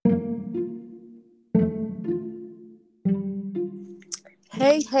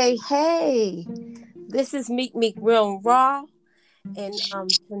Hey, hey, hey. This is Meek Meek Real and Raw. And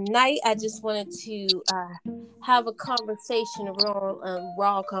tonight I just wanted to have a conversation, a real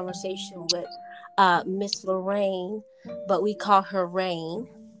raw conversation with Miss Lorraine, but we call her Rain.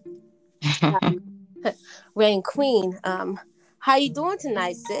 Um, Rain Queen. How you doing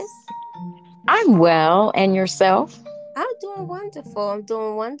tonight, sis? I'm well, and yourself? I'm doing wonderful. I'm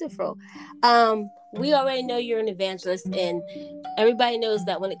doing wonderful. We already know you're an evangelist, and everybody knows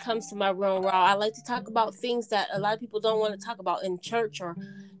that when it comes to my real raw, I like to talk about things that a lot of people don't want to talk about in church, or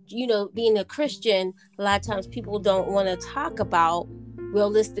being a Christian. A lot of times, people don't want to talk about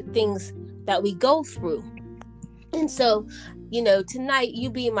realistic things that we go through. And so, tonight you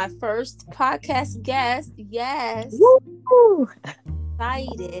being my first podcast guest, yes, Woo!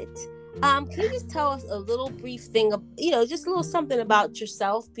 excited. Can you just tell us a little brief thing, just a little something about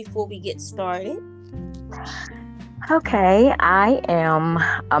yourself before we get started? Okay, I am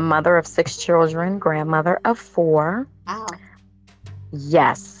a mother of 6 children, grandmother of 4. Wow.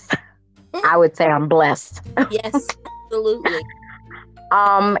 Yes, I would say I'm blessed. Yes, absolutely.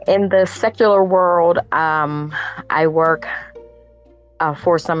 In the secular world, I work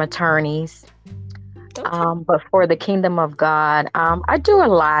for some attorneys, Okay. but for the kingdom of God, I do a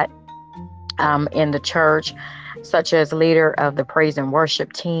lot in the church, such as leader of the praise and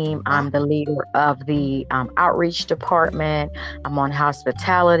worship team. Wow. I'm the leader of the outreach department. I'm on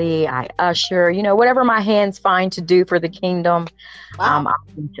hospitality. I usher, whatever my hands find to do for the kingdom, Wow.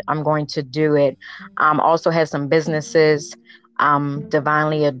 I'm going to do it. Also have some businesses.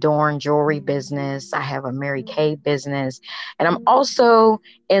 Divinely Adorned jewelry business. I have a Mary Kay business, and I'm also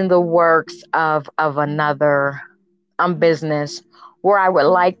in the works of another business where I would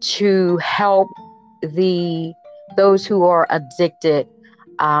like to help the those who are addicted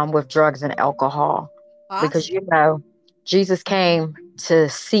with drugs and alcohol, because Awesome. Jesus came to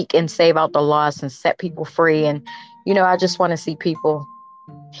seek and save out the lost and set people free, and I just want to see people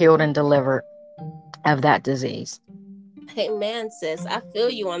healed and delivered of that disease. Hey, man, sis, I feel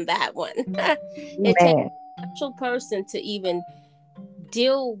you on that one. It takes Man, a special person to even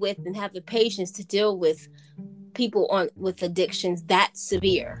deal with and have the patience to deal with people on with addictions that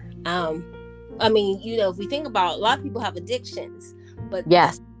severe. I mean, if we think about, a lot of people have addictions, but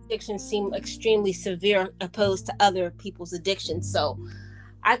yes, addictions seem extremely severe opposed to other people's addictions. So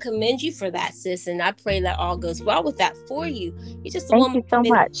I commend you for that, sis, and I pray that all goes well with that for you. You're just a thank woman you of so many.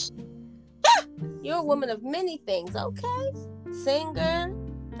 much. You're a woman of many things. Okay, singer.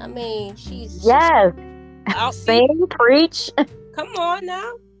 I mean, she's Yes, outbeat. sing, preach. Come on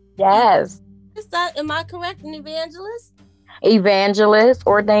now. Yes, Is that, am I correct? An evangelist? evangelist,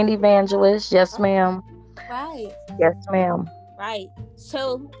 ordained evangelist. Yes, Oh, ma'am. right. Yes, ma'am. Right.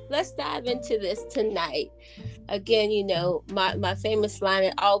 So let's dive into this tonight. Again, my famous line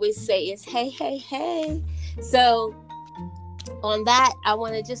I always say is, hey, hey, hey. So on that, I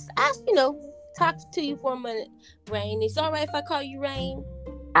want to just ask, talk to you for a minute, Rain. It's all right if I call you Rain?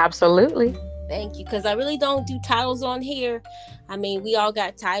 Absolutely. Thank you, because I really don't do titles on here. I mean, we all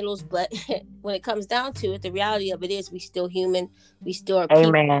got titles, but when it comes down to it, the reality of it is we still human. We still are people,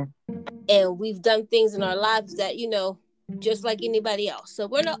 Amen. and we've done things in our lives that, just like anybody else. So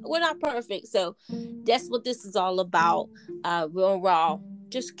we're not perfect. So that's what this is all about. Real and raw.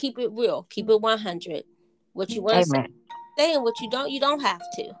 Just keep it real. Keep it 100. What you want to Amen. say and what you don't have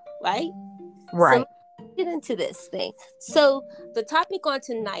to, right? So Right. let's get into this thing. So the topic on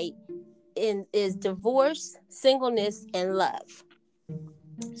tonight is divorce, singleness, and love.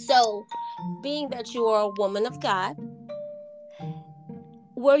 So, being that you are a woman of God,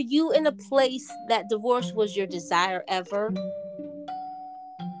 were you in a place that divorce was your desire ever?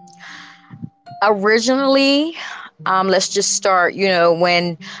 Originally, let's just start,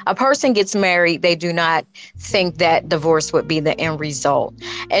 when a person gets married, they do not think that divorce would be the end result.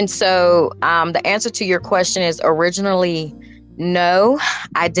 And so the answer to your question is originally no.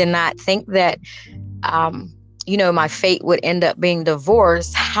 I did not think that um, my fate would end up being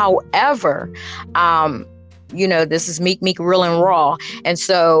divorce. However, um, this is Meek, real and raw. And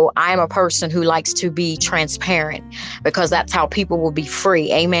so I am a person who likes to be transparent because that's how people will be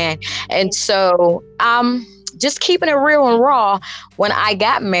free. Amen. And so, just keeping it real and raw, when I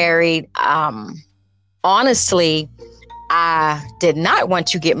got married, honestly, I did not want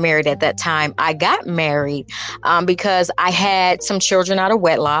to get married at that time. I got married because I had some children out of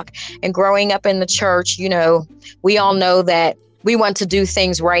wedlock. And growing up in the church, we all know that we want to do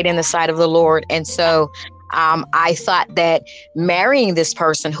things right in the sight of the Lord. And so I thought that marrying this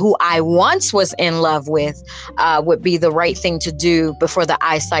person who I once was in love with would be the right thing to do before the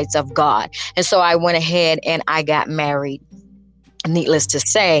eyesight of God. And so I went ahead and I got married. needless to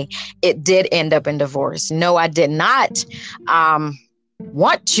say, it did end up in divorce. No, I did not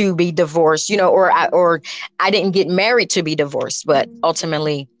want to be divorced, or I didn't get married to be divorced, but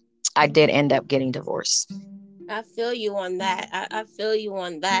ultimately I did end up getting divorced. I feel you on that. I feel you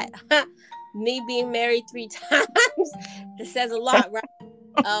on that. Me being married 3 times, that says a lot, right?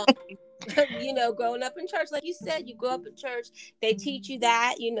 Um, growing up in church, like you said, you grow up in church. They teach you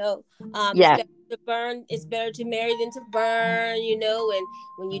that, it's Yeah. better to burn. It's better to marry than to burn, and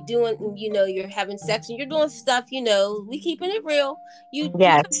when you're doing, you're having sex and you're doing stuff, we keeping it real. You kind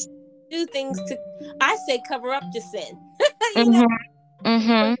Yes. of do things to, I say, cover up your sin. you know, Mm-hmm. in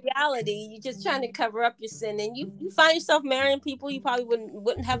Mm-hmm. reality, you're just trying to cover up your sin, and you find yourself marrying people you probably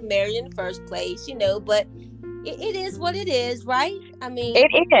wouldn't have married in the first place, But it is what it is, right? I mean,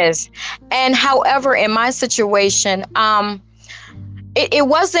 It is. And however, in my situation, it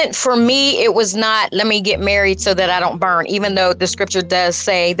wasn't for me. It was not, let me get married so that I don't burn, even though the scripture does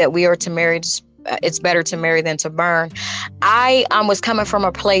say that we are to marry. It's better to marry than to burn. I was coming from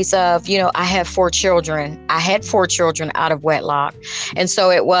a place of, I have 4 children. I had 4 children out of wedlock. And so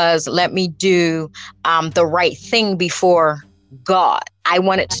it was, let me do the right thing before God. I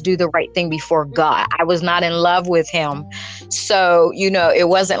wanted to do the right thing before God. I was not in love with him. So, it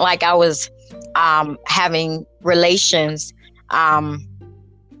wasn't like I was having relations um,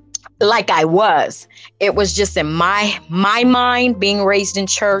 like I was. It was just in my mind, being raised in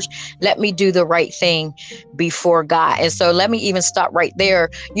church. Let me do the right thing before God. And so let me even stop right there,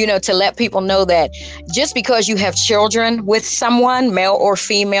 to let people know that just because you have children with someone, male or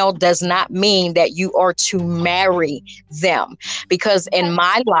female, does not mean that you are to marry them. Because in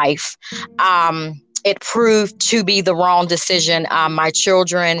my life, it proved to be the wrong decision. My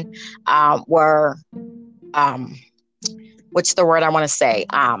children were, what's the word I want to say?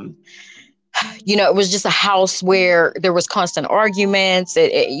 It was just a house where there was constant arguments.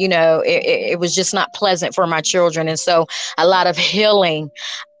 It was just not pleasant for my children. And so a lot of healing,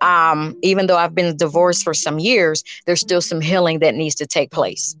 even though I've been divorced for some years, there's still some healing that needs to take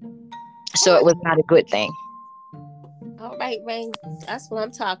place. So it was not a good thing. all right, Rain, that's what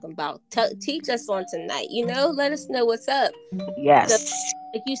I'm talking about. Teach us on tonight. Let us know what's up. So, Yes,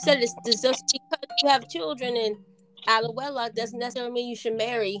 like you said, it's just because you have children and out of wedlock doesn't necessarily mean you should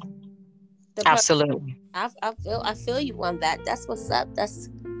marry the person. absolutely. I feel you on that. That's what's up. That's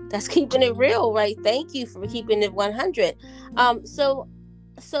keeping it real, right? Thank you for keeping it 100. So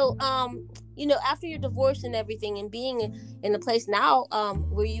after your divorce and everything, and being in a place now,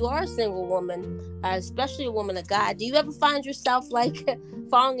 where you are a single woman, especially a woman of God, do you ever find yourself like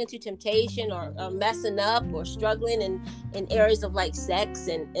falling into temptation, or messing up, or struggling in areas of like sex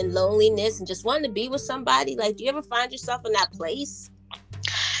and loneliness, and just wanting to be with somebody? Like, do you ever find yourself in that place?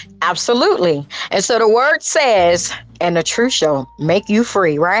 Absolutely. And so the word says, and the truth shall make you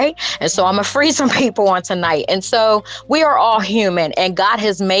free, right? And so I'm going to free some people on tonight. And so we are all human, and God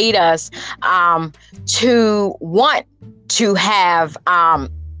has made us to want to have, that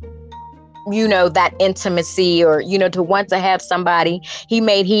intimacy, or, to want to have somebody. He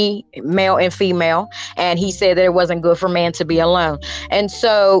made male and female, and he said that it wasn't good for man to be alone. And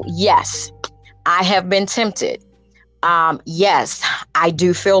so, yes, I have been tempted. Yes, I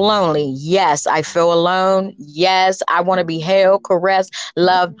do feel lonely. Yes, I feel alone. Yes, I want to be held, caressed,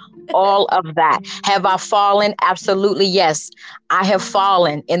 loved, all of that. Have I fallen? Absolutely, yes. I have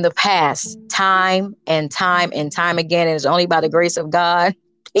fallen in the past, time and time and time again. And it's only by the grace of God.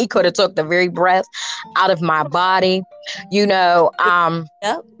 He could have took the very breath out of my body. Yep.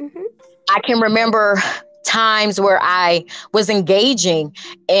 Mm-hmm. I can remember times where I was engaging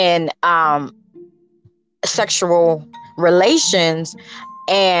in sexual relations,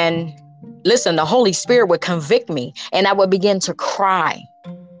 and listen, the Holy Spirit would convict me, and I would begin to cry.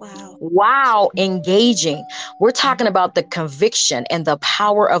 Wow. While engaging, we're talking about the conviction and the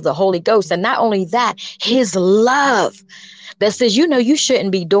power of the Holy Ghost. And not only that, his love that says, you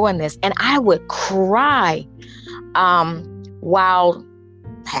shouldn't be doing this. And I would cry while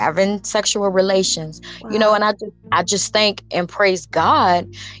having sexual relations. Wow. And I just thank and praise God,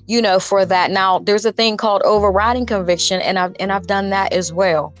 for that. Now there's a thing called overriding conviction, and I've done that as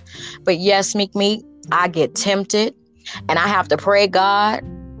well. But yes, Meek, I get tempted, and I have to pray, God,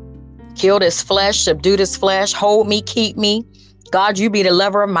 kill this flesh, subdue this flesh, hold me, keep me. God, you be the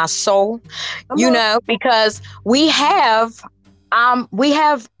lover of my soul, because we have,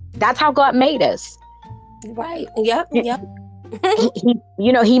 that's how God made us. Right. Yep.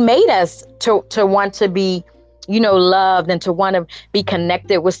 He made us to want to be, loved, and to want to be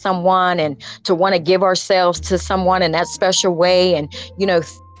connected with someone, and to want to give ourselves to someone in that special way. And,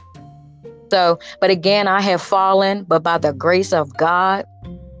 So, but again, I have fallen, but by the grace of God,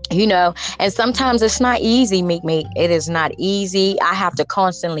 and sometimes it's not easy, Meek Meek. It is not easy. I have to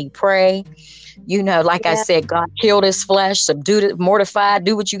constantly pray. Like I Yeah. said, God, kill this flesh, subdue it, mortify,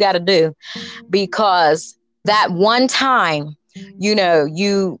 do what you got to do. Because that one time, you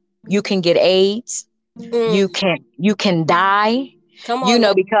can get AIDS, Mm. you can die, Come on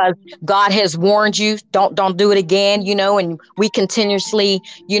now. because God has warned you, don't do it again, and we continuously,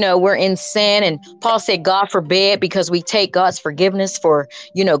 we're in sin. And Paul said, God forbid, because we take God's forgiveness for,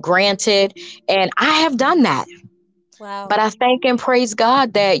 granted. And I have done that. Wow. But I thank and praise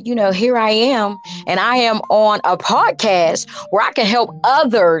God that, here I am, and I am on a podcast where I can help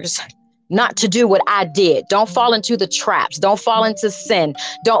others not to do what I did. Don't fall into the traps. Don't fall into sin.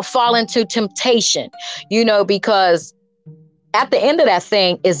 Don't fall into temptation, because at the end of that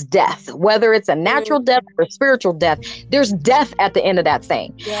thing is death, whether it's a Mm. natural death or a spiritual death. There's death at the end of that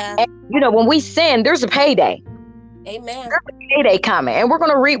thing. Yeah. And, when we sin, there's a payday. Amen. There's a payday coming, and we're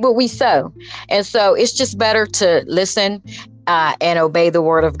going to reap what we sow. And so it's just better to listen and obey the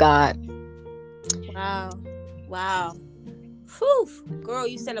word of God. Wow. Whew. Girl,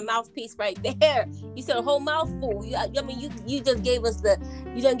 you said a mouthpiece right there. You said a whole mouthful. You just gave us the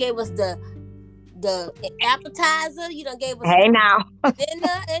appetizer. You done gave us Hey, now.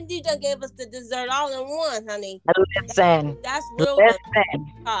 dinner, and you done gave us the dessert all in one, honey. Listen. That's real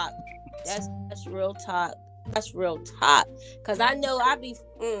talk. That's real talk. That's real talk. Cause I know I be.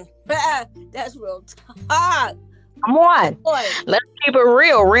 That's real talk. Come on. Boy. Let's keep it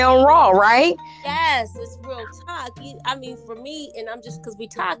real and raw, right? Yes, it's real talk. For me, and I'm just because we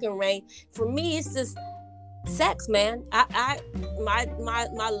talking, Ray. For me, it's just sex, man. My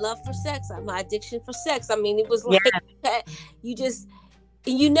love for sex, my addiction for sex. It was like that. You just,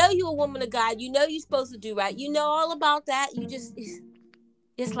 you're a woman of God. You're supposed to do right. All about that.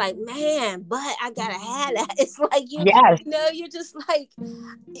 It's like, man, but I gotta have that. It's like you're just like,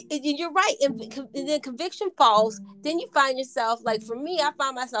 you're right. And then conviction falls. Then you find yourself, like for me, I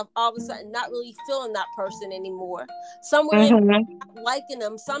find myself all of a sudden not really feeling that person anymore. Somewhere in liking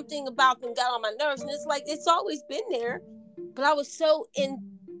them, something about them got on my nerves, and it's like it's always been there, but I was so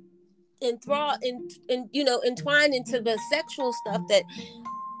entwined into the sexual stuff that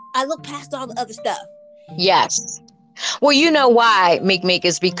I look past all the other stuff. Yes. Well, you know why, Meek,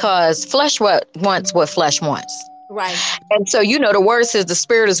 is because flesh wants what flesh wants. Right. And so, the word says the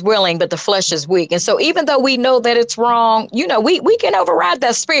spirit is willing, but the flesh is weak. And so even though we know that it's wrong, we can override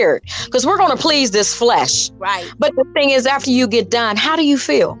that spirit because we're going to please this flesh. Right. But the thing is, after you get done, how do you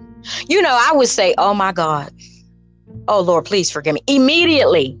feel? I would say, oh, my God. Oh, Lord, please forgive me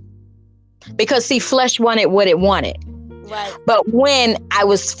immediately. Because, see, flesh wanted what it wanted. Right. But when I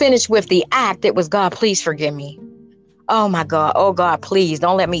was finished with the act, it was, God, please forgive me. Oh my God. Oh God, please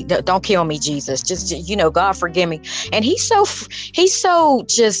don't kill me, Jesus. Just, God, forgive me. And we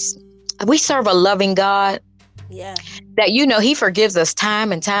serve a loving God. Yeah. That, he forgives us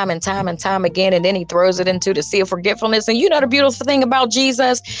time and time and time and time again. And then he throws it into the sea of forgetfulness. And the beautiful thing about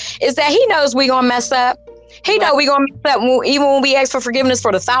Jesus is that he knows we're going to mess up. He knows we're going to mess up even when we ask for forgiveness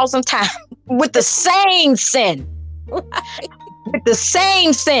for the 1,000th time with the same sin. With the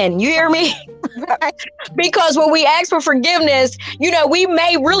same sin. You hear me? Right. Because when we ask for forgiveness, we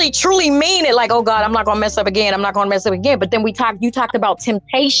may really truly mean it, like, oh God, I'm not going to mess up again. I'm not going to mess up again. But then you talked about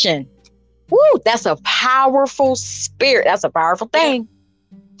temptation. Woo, that's a powerful spirit. That's a powerful thing.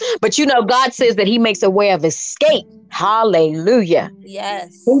 But God says that he makes a way of escape. Hallelujah.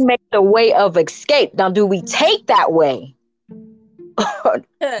 Yes. He makes a way of escape. Now, do we take that way?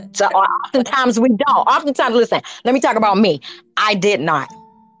 So oftentimes we don't. Oftentimes, listen, let me talk about me. I did not.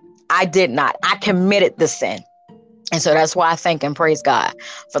 I committed the sin. And so that's why I thank and praise God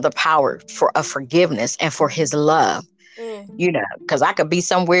for the power of forgiveness and for his love. Because I could be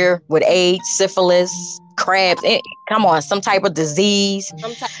somewhere with AIDS, syphilis, crabs. Come on, some type of disease.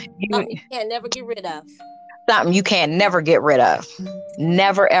 Something you can't never get rid of. Something you can never get rid of.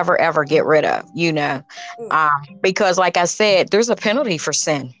 Never, ever, ever get rid of, because like I said, there's a penalty for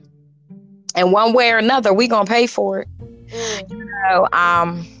sin. And one way or another, we're going to pay for it.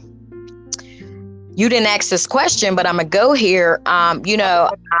 You didn't ask this question, but I'm going to go here. I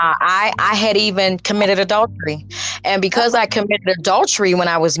had even committed adultery. And because I committed adultery when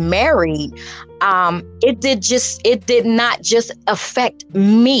I was married, it did not just affect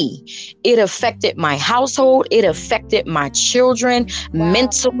me. It affected my household. It affected my children,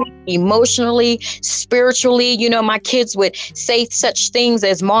 mentally, emotionally, spiritually. You know, my kids would say such things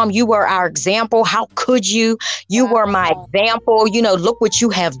as, Mom, you were our example. How could you? You were my example. You know, look what you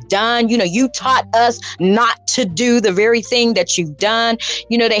have done. You know, you taught us not to do the very thing that you've done.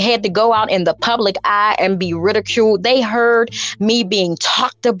 You know, they had to go out in the public eye and be ridiculed. They heard me being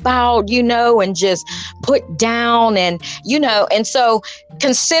talked about, you know, and just put down, and, you know, and so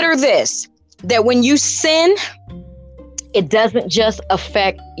consider this, that when you sin, it doesn't just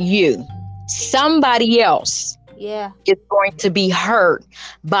affect you. Somebody else is going to be hurt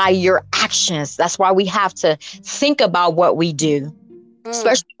by your actions. That's why we have to think about what we do,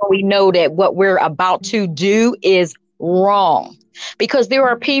 especially when we know that what we're about to do is wrong. Because there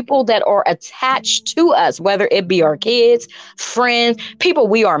are people that are attached to us, whether it be our kids, friends, people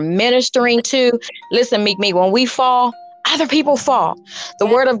we are ministering to. Listen, Meek, when we fall, other people fall. The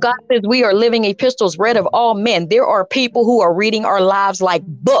word of God says we are living epistles read of all men. There are people who are reading our lives like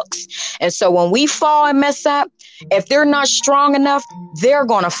books. And so when we fall and mess up, if they're not strong enough, they're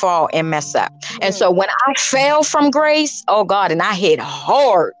going to fall and mess up. And so when I fell from grace, oh God, and I hit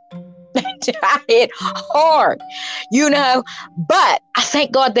hard. I hit hard, you know, but I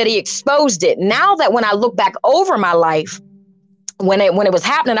thank God that he exposed it. Now that when I look back over my life, when it was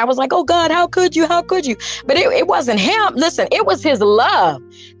happening, I was like, oh God, how could you? How could you? But it wasn't him. Listen, it was his love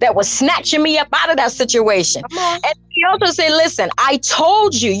that was snatching me up out of that situation. And he also said, listen, I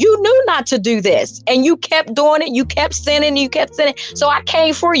told you, you knew not to do this. And you kept doing it. You kept sinning. You kept sinning. So I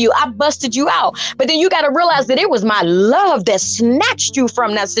came for you. I busted you out. But then you got to realize that it was my love that snatched you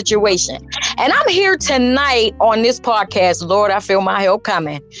from that situation. And I'm here tonight on this podcast. Lord, I feel my help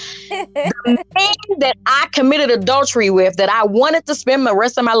coming. The man that I committed adultery with, that I wanted to spend the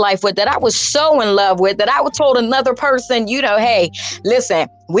rest of my life with, that I was so in love with, that I would told another person, you know, hey, listen,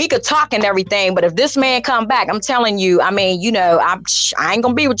 we could talk and everything, but if this man come back, I'm telling you, I mean, you know, I ain't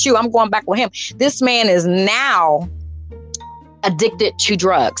gonna be with you. I'm going back with him. This man is now addicted to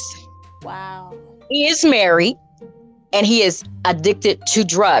drugs. Wow. He is married and he is addicted to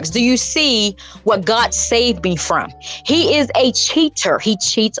drugs. Do you see what God saved me from? He is a cheater. He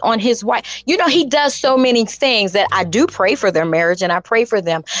cheats on his wife. You know, he does so many things that I do pray for their marriage and I pray for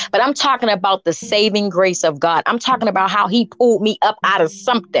them. But I'm talking about the saving grace of God. I'm talking about how he pulled me up out of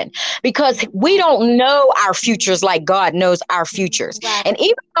something, because we don't know our futures like God knows our futures. Right. And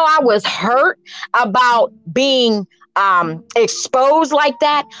even though I was hurt about being exposed like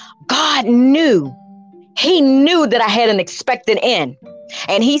that, God knew. He knew that I had an expected end.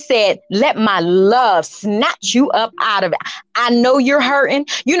 And he said, let my love snatch you up out of it. I know you're hurting.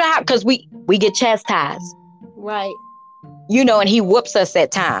 You know how, because we get chastised. Right. You know, and he whoops us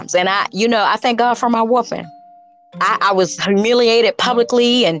at times. And I thank God for my whooping. I was humiliated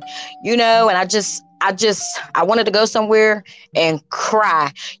publicly, and, you know, and I wanted to go somewhere and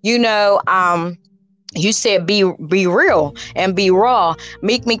cry. You know, you said be real and be raw.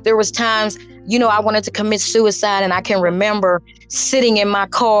 Meek, there was times, you know, I wanted to commit suicide, and I can remember sitting in my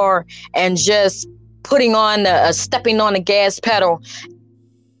car and just putting on stepping on the gas pedal,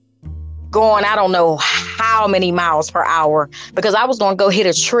 going, I don't know how many miles per hour, because I was going to go hit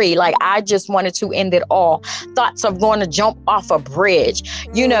a tree. Like, I just wanted to end it all. Thoughts of going to jump off a bridge,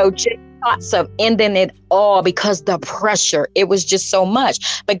 you know, just thoughts of ending it all, because the pressure, it was just so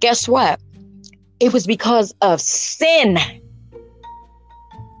much. But guess what? It was because of sin.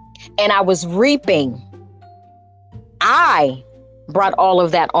 And I was reaping. I brought all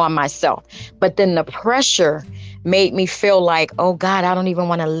of that on myself. But then the pressure made me feel like, oh God, I don't even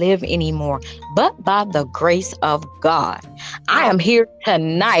want to live anymore. But by the grace of God, I am here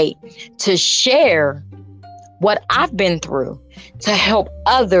tonight to share what I've been through, to help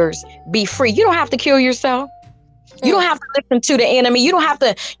others be free. You don't have to kill yourself. You don't have to listen to the enemy. You don't have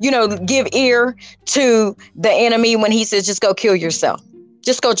to, you know, give ear to the enemy when he says, just go kill yourself.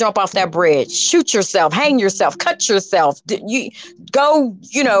 Just go jump off that bridge, shoot yourself, hang yourself, cut yourself. You go,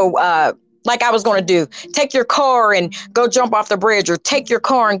 you know, like I was going to do, take your car and go jump off the bridge, or take your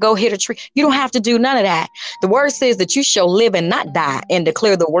car and go hit a tree. You don't have to do none of that. The word says that you shall live and not die and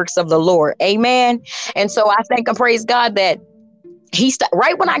declare the works of the Lord. Amen. And so I thank and praise God that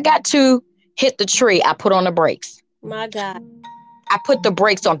right when I got to hit the tree, I put on the brakes. My God. I put the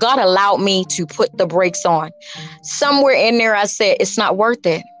brakes on. God allowed me to put the brakes on. Somewhere in there, I said, it's not worth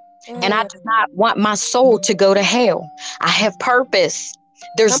it. And I do not want my soul to go to hell. I have purpose.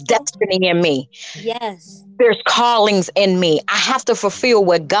 There's Come on. destiny in me. Yes. There's callings in me. I have to fulfill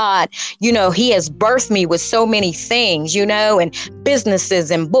what God, he has birthed me with so many things, and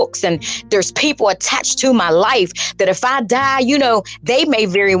businesses and books. And there's people attached to my life that if I die, they may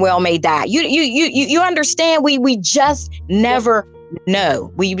very well may die. You understand? We just never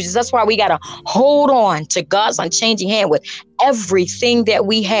know. That's why we got to hold on to God's unchanging hand with everything that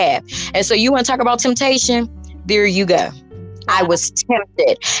we have. And so you want to talk about temptation? There you go. I was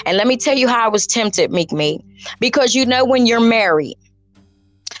tempted. And let me tell you how I was tempted, Meek Me. Because when you're married,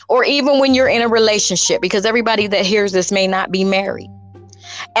 or even when you're in a relationship, because everybody that hears this may not be married,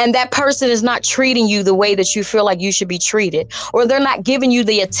 and that person is not treating you the way that you feel like you should be treated, or they're not giving you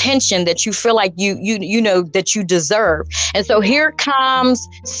the attention that you feel like that you deserve. And so here comes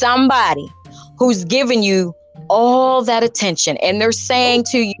somebody who's giving you all that attention, and they're saying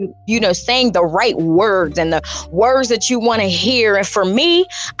to you, saying the right words and the words that you want to hear. And for me,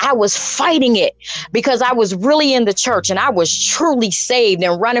 I was fighting it because I was really in the church and I was truly saved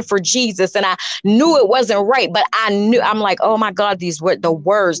and running for Jesus. And I knew it wasn't right, but I'm like, oh my God, these were the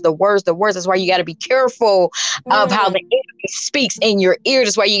words. That's why you got to be careful of how the enemy speaks in your ear.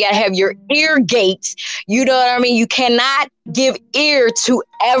 That's why you got to have your ear gates. You know what I mean? You cannot give ear to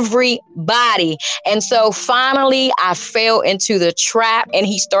everybody. And so finally I fell into the trap, and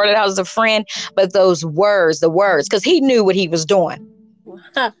he started out as a friend, but the words, because he knew what he was doing.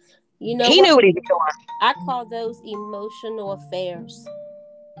 He knew what he was doing. I call those emotional affairs.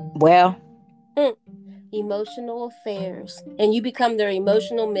 Well, emotional affairs, and you become their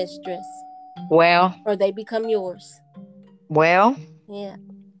emotional mistress. Well, or they become yours. Well, yeah.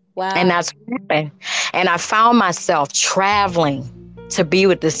 Wow. And that's what happened. And I found myself traveling to be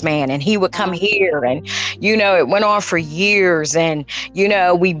with this man, and he would come here, and it went on for years, and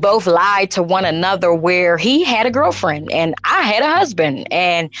we both lied to one another, where he had a girlfriend and I had a husband,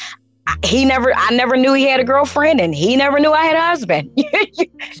 and I never knew he had a girlfriend, and he never knew I had a husband.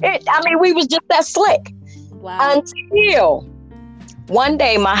 We was just that slick. Wow. Until one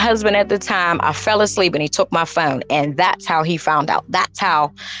day, my husband at the time, I fell asleep and he took my phone, and that's how he found out. That's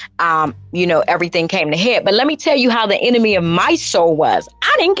how, everything came to head. But let me tell you how the enemy of my soul was.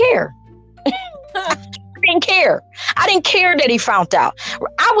 I didn't care. I didn't care that he found out.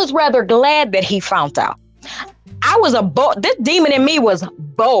 I was rather glad that he found out. This demon in me was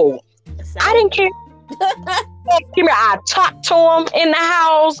bold. I didn't care. I talked to him in the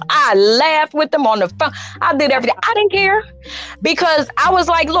house. I laughed with him on the phone. I did everything. I didn't care, because I was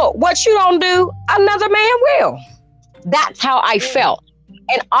like, look, what you don't do, another man will. That's how I felt.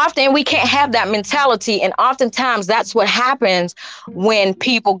 And often we can't have that mentality. And oftentimes that's what happens when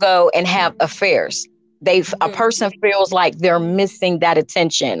people go and have affairs. A person feels like they're missing that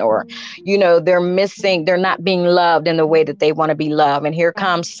attention, or, they're not being loved in the way that they want to be loved. And here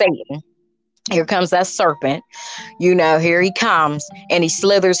comes Satan. Here comes that serpent, here he comes, and he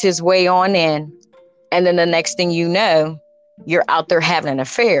slithers his way on in. And then the next thing you know, you're out there having an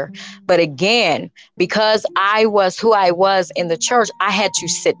affair. But again, because I was who I was in the church, I had to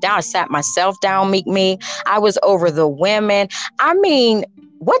sit down. I sat myself down, Meek Me. I was over the women.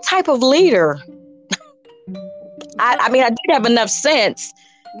 What type of leader? I did have enough sense.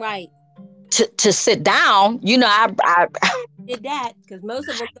 Right. To sit down, I did that, because most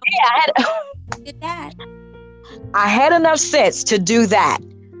of them did that. I had enough sense to do that.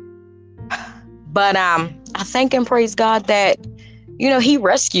 But I thank and praise God that, he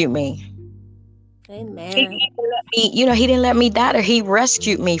rescued me. Amen. He didn't let me die, or he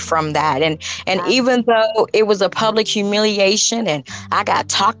rescued me from that. And even though it was a public humiliation, and I got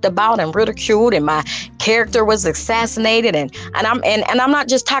talked about and ridiculed, and my character was assassinated, and I'm not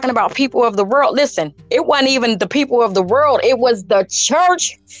just talking about people of the world. Listen, it wasn't even the people of the world. It was the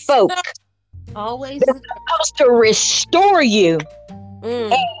church folk. Always supposed to restore you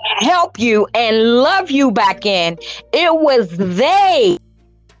and help you and love you back in. It was they.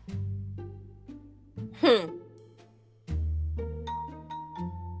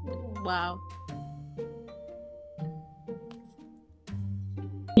 Wow.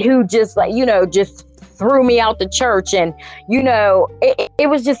 Who just just threw me out the church, and it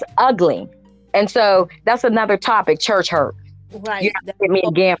was just ugly. And so that's another topic, church hurt. Right. You have to get me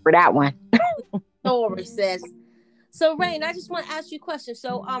again for that one. Story says. So Rain, I just want to ask you a question.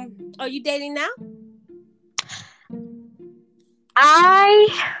 So are you dating now?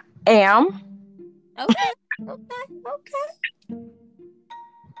 I am. Okay.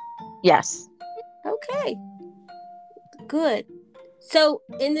 Yes. Okay. Good. So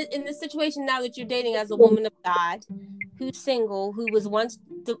in the situation now that you're dating as a woman of God, who's single, who was once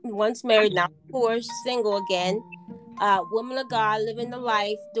married, now of course single again, woman of God, living the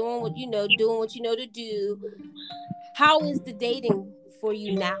life, doing what you know to do. How is the dating for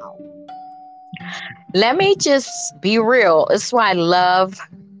you now? Let me just be real. That's why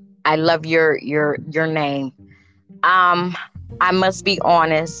I love your name. I must be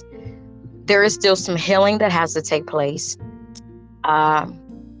honest. There is still some healing that has to take place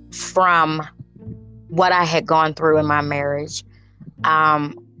from what I had gone through in my marriage.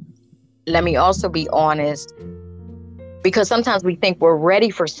 Let me also be honest, because sometimes we think we're ready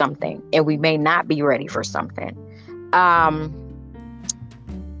for something and we may not be ready for something.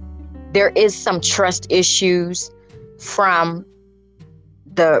 There is some trust issues from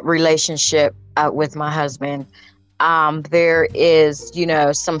the relationship with my husband. There is,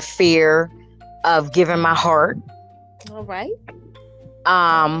 some fear of giving my heart. All right.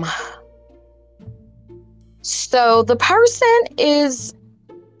 So the person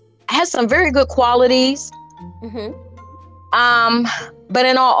has some very good qualities. Mm-hmm. But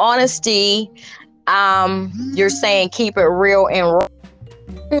in all honesty, you're saying keep it real and raw.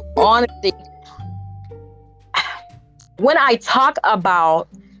 Honesty. When I talk about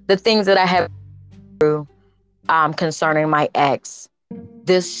the things that I have through concerning my ex,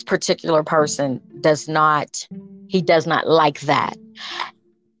 this particular person does not like that.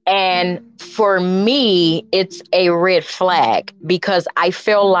 And for me, it's a red flag because I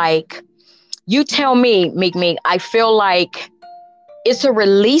feel like, you tell me, Meek, I feel like it's a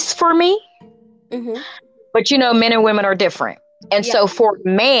release for me. Mm-hmm. But men and women are different. And so for a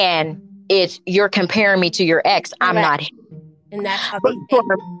man, you're comparing me to your ex. Correct. I'm not. And that's how they think.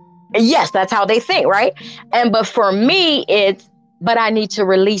 Yes, that's how they think, right? But for me, but I need to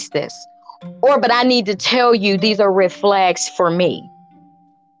release this. But I need to tell you these are red flags for me.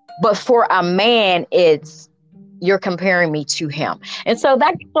 But for a man, you're comparing me to him. And so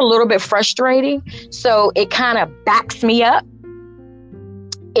that gets a little bit frustrating. So it kind of backs me up.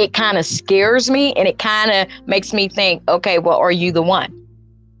 It kind of scares me, and it kind of makes me think, okay, well, are you the one?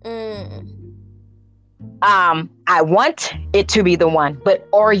 I want it to be the one, but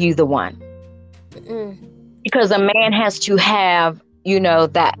are you the one? Because a man has to have,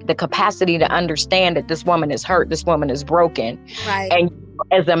 that the capacity to understand that this woman is hurt, this woman is broken. Right. And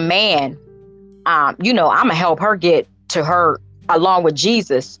as a man, I'm gonna help her get to her, along with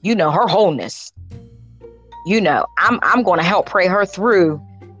Jesus, her wholeness. I'm gonna help pray her through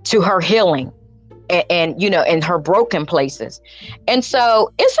to her healing and in her broken places. And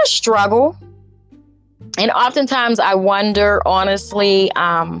so it's a struggle. And oftentimes I wonder, honestly,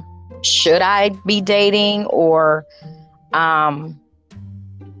 should I be dating, or,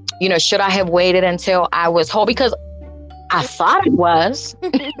 should I have waited until I was whole? Because I thought it was.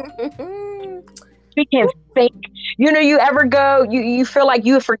 We can think, you ever go, you feel like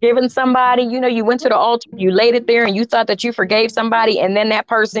you have forgiven somebody, you went to the altar, you laid it there and you thought that you forgave somebody, and then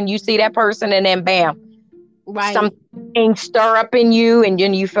you see that person, and then bam, right, something stir up in you, and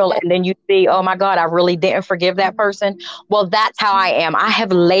then you feel, and then you see, oh my God, I really didn't forgive that person. Well, that's how I am. I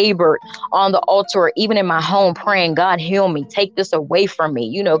have labored on the altar, even in my home, praying, God, heal me, take this away from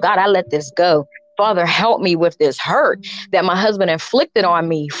me. God, I let this go. Father, help me with this hurt that my husband inflicted on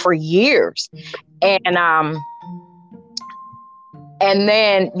me for years. And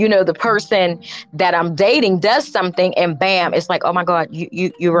then, the person that I'm dating does something, and bam, it's like, oh my God,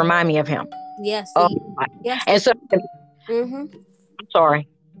 you remind me of him. Yes. Yes. And so, I'm sorry.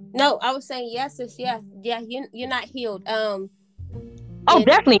 No, I was saying yes. Yeah. You're not healed.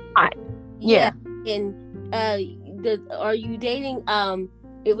 Definitely not. Yeah. And are you dating?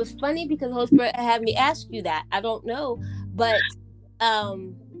 It was funny because the Holy Spirit had me ask you that. I don't know, but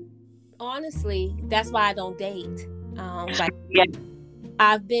honestly, that's why I don't date.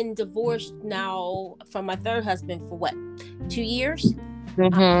 I've been divorced now from my third husband for 2 years.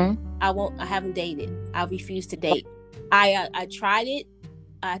 Mm-hmm. I haven't dated. I refuse to date. I tried it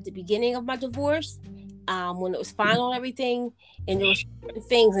at the beginning of my divorce, when it was final and everything, and there was certain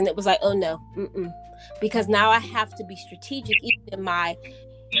things, and it was like, oh no, because now I have to be strategic, even in my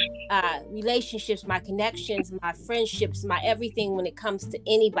relationships, my connections, my friendships, my everything when it comes to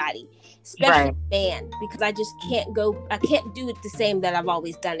anybody, especially man, because I just can't do it the same that I've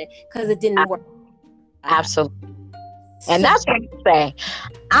always done it, because it didn't work. Absolutely. And that's what I say.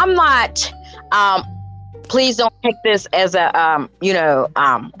 I'm not, please don't take this as a,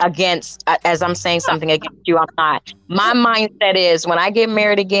 against, as I'm saying something against you. I'm not. My mindset is, when I get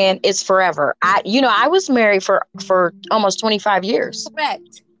married again, it's forever. I was married for almost 25 years.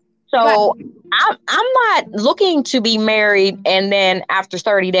 Correct. So I'm not looking to be married and then after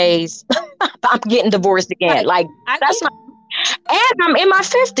 30 days, I'm getting divorced again. Like, that's not, And I'm in my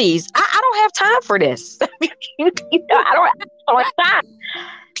 50s. I don't have time for this. I don't have time.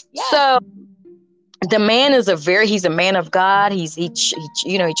 Yeah. So the man is he's a man of God. He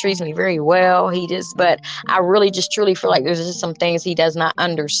treats me very well. But I really just truly feel like there's just some things he does not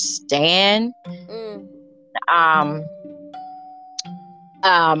understand. Um,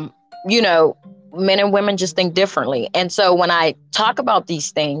 you know, men and women just think differently. And so when I talk about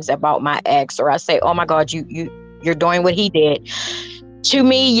these things about my ex, or I say, oh my God, you're doing what he did. To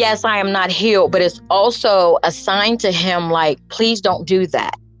me, yes, I am not healed, but it's also a sign to him, like, please don't do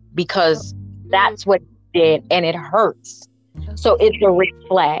that, because that's what he did and it hurts. So it's a red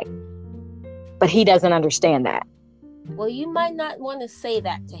flag, but he doesn't understand that. Well, you might not want to say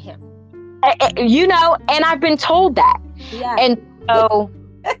that to him. And I've been told that. Yeah. And so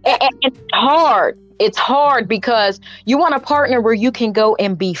it's hard. It's hard because you want a partner where you can go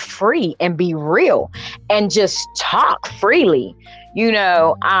and be free and be real and just talk freely,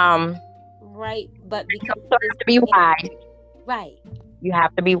 right. But because you have to be wise. Right. You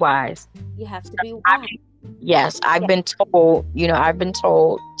have to be wise. You have to be wise. Yes, I've been told,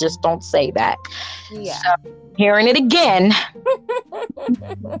 just don't say that. Yeah. So, hearing it again.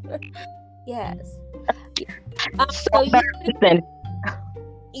 Yes. So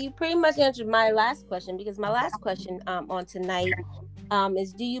you pretty much answered my last question, because my last question on tonight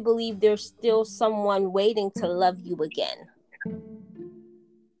is, do you believe there's still someone waiting to love you again?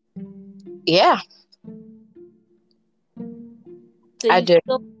 Yeah. So I do.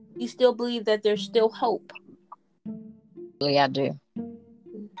 You still believe that there's still hope? I do.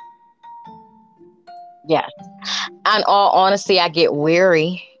 Yes. In all honesty, I get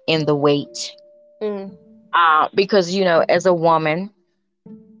weary in the wait. Because, as a woman,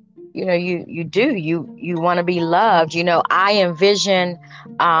 you want to be loved. I envision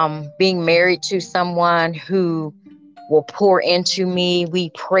being married to someone who will pour into me.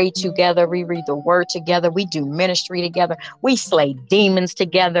 We pray together. We read the word together. We do ministry together. We slay demons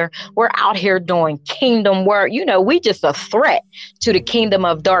together. We're out here doing kingdom work. We just a threat to the kingdom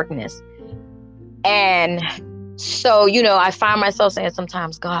of darkness. And so, I find myself saying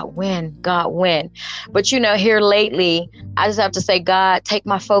sometimes, God, when? But, here lately, I just have to say, God, take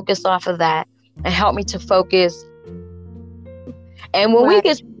my focus off of that and help me to focus. And when we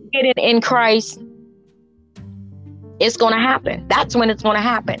get in Christ, it's going to happen. That's when it's going to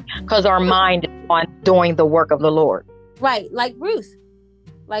happen, because our mind is on doing the work of the Lord. Right. Like Ruth.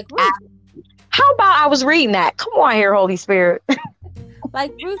 How about I was reading that? Come on here, Holy Spirit.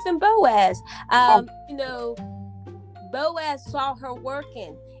 Like Ruth and Boaz. Boaz saw her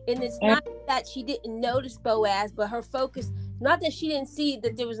working. And it's not that she didn't notice Boaz, but her focus, not that she didn't see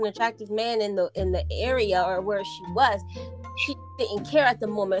that there was an attractive man in the area or where she was. She didn't care at the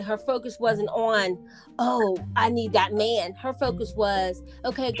moment. Her focus wasn't on, oh, I need that man. Her focus was,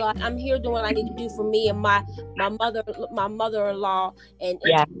 okay, God, I'm here doing what I need to do for me and my mother-in-law and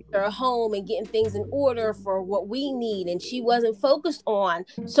her home and getting things in order for what we need. And she wasn't focused on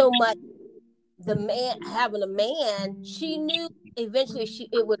so much the man having a man. She knew eventually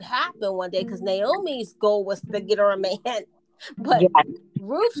it would happen one day, because Naomi's goal was to get her a man. But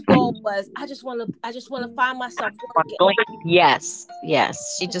Ruth's goal was, I just want to find myself working. Yes.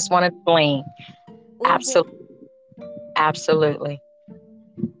 She just wanted to glean. Absolutely.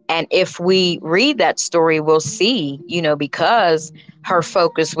 And if we read that story, we'll see, because her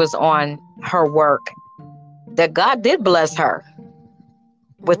focus was on her work, that God did bless her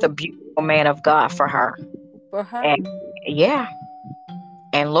with a beautiful man of God for her. And,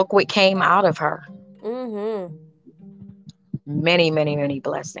 and look what came out of her. Many, many, many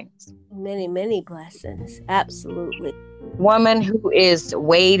blessings. Many, many blessings. Absolutely. Woman who is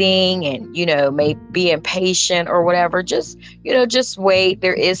waiting and, may be impatient or whatever, just wait.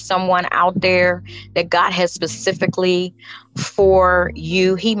 There is someone out there that God has specifically for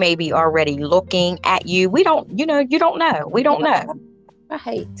you. He may be already looking at you. We don't, you don't know. We don't know.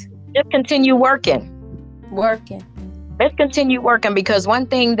 Right. Just continue working. Let's continue working, because one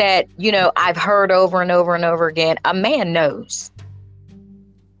thing that, I've heard over and over and over again, a man knows.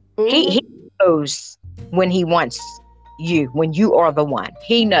 He knows when he wants you, when you are the one.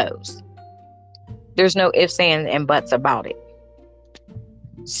 He knows. There's no ifs, ands, and buts about it.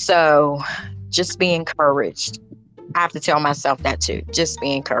 So just be encouraged. I have to tell myself that too. Just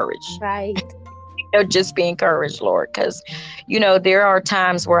be encouraged. Right. Just be encouraged, Lord, because, there are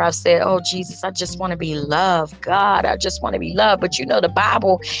times where I've said, oh, Jesus, I just want to be loved. God, I just want to be loved. But, the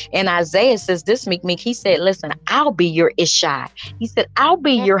Bible in Isaiah says this, Meek, he said, listen, I'll be your Ishai. He said, I'll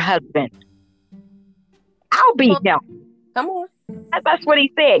be your husband. I'll be him. Come on. That's what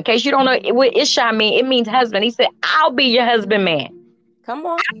he said. In case you don't know what Isha mean, it means husband. He said, I'll be your husband man. Come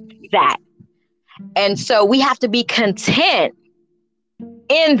on. That. And so we have to be content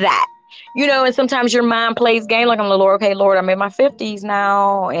in that. And sometimes your mind plays game like, I'm the Lord, okay, Lord, I'm in my 50s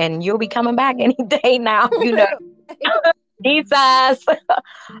now, and you'll be coming back any day now, Jesus.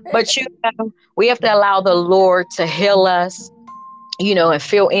 But we have to allow the Lord to heal us, and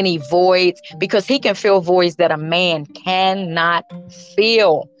fill any voids, because he can fill voids that a man cannot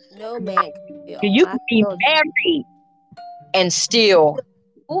fill. No man can fill. You can be married and still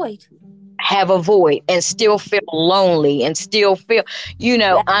void. Have a void and still feel lonely and still feel,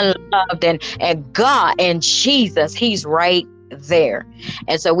 unloved, and God and Jesus, he's right there.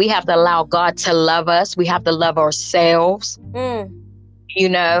 And so we have to allow God to love us. We have to love ourselves, and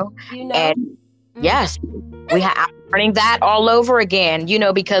yes, I'm learning that all over again,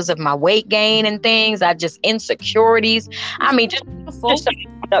 because of my weight gain and things. I just insecurities. I mean, just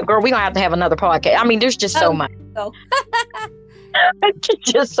girl, we're gonna have to have another podcast. I mean, there's just so much.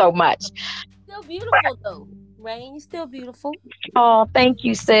 Just so much. Still beautiful though, Rain. You're still beautiful. Oh, thank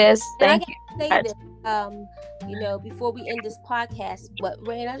you, sis. Thank you. Say this, before we end this podcast, but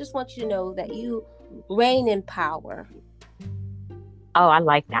Rain, I just want you to know that you reign in power. Oh, I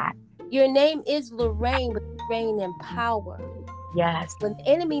like that. Your name is Lorraine, but you reign in power. Yes. When the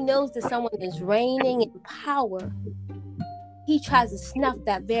enemy knows that someone is reigning in power, he tries to snuff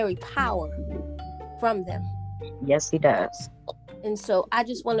that very power from them. Yes, he does. And so I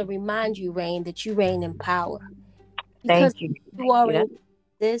just want to remind you, Rain, that you reign in power. Because thank you. You are in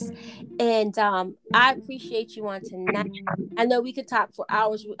this. And I appreciate you on tonight. I know we could talk for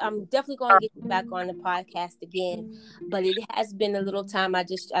hours. I'm definitely going to get you back on the podcast again. But it has been a little time. I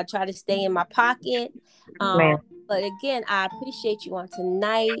try to stay in my pocket. But again, I appreciate you on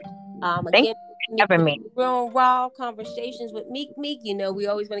tonight. Again, having me. Real raw conversations with Meek. We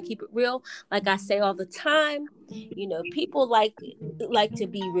always want to keep it real. Like I say all the time, people like to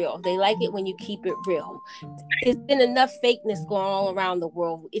be real. They like it when you keep it real. There's been enough fakeness going all around the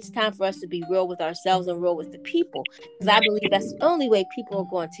world. It's time for us to be real with ourselves and real with the people. Because I believe that's the only way people are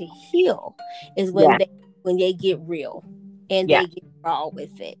going to heal is when they get real and they get raw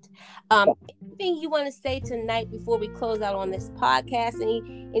with it. Anything you want to say tonight before we close out on this podcast?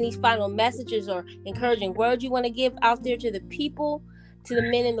 Any final messages or encouraging words you want to give out there to the people, to the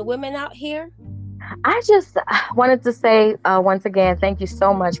men and the women out here? I just wanted to say once again, thank you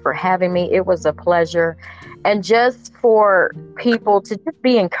so much for having me. It was a pleasure. And just for people to just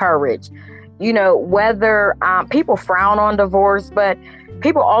be encouraged, whether people frown on divorce, but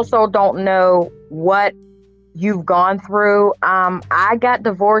people also don't know what you've gone through. I got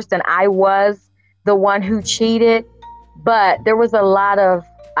divorced and I was the one who cheated, but there was a lot of,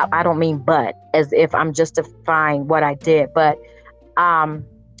 I don't mean but as if I'm justifying what I did, but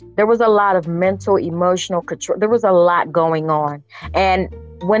there was a lot of mental, emotional control. There was a lot going on. And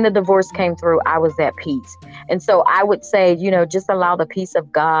when the divorce came through, I was at peace. And so I would say, just allow the peace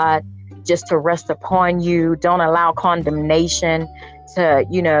of God just to rest upon you. Don't allow condemnation to,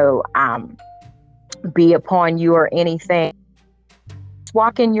 be upon you or anything. Just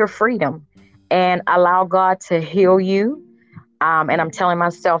walk in your freedom and allow God to heal you. And I'm telling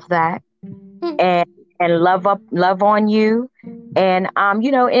myself that, and love on you. And,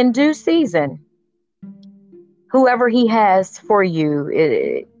 in due season, whoever he has for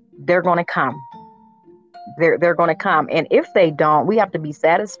you, they're going to come. They're going to come. And if they don't, we have to be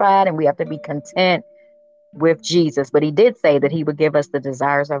satisfied and we have to be content with Jesus. But he did say that he would give us the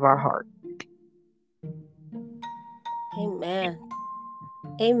desires of our heart.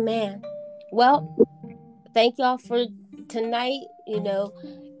 Amen. Well, thank y'all for tonight,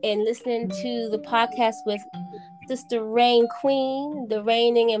 and listening to the podcast with Sister Rain Queen, the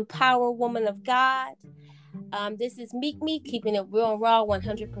reigning and power woman of God. This is Meek, keeping it real and raw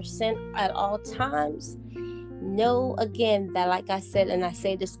 100% at all times. Know again that, like I said, and I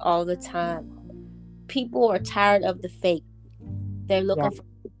say this all the time, people are tired of the fake. They're looking for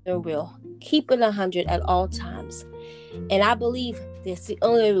the real. Keep it 100 at all times. And I believe that's the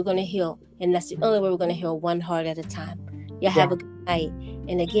only way we're going to heal. And that's the only way we're going to heal one heart at a time. Have a good night.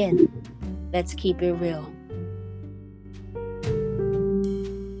 And again, let's keep it real.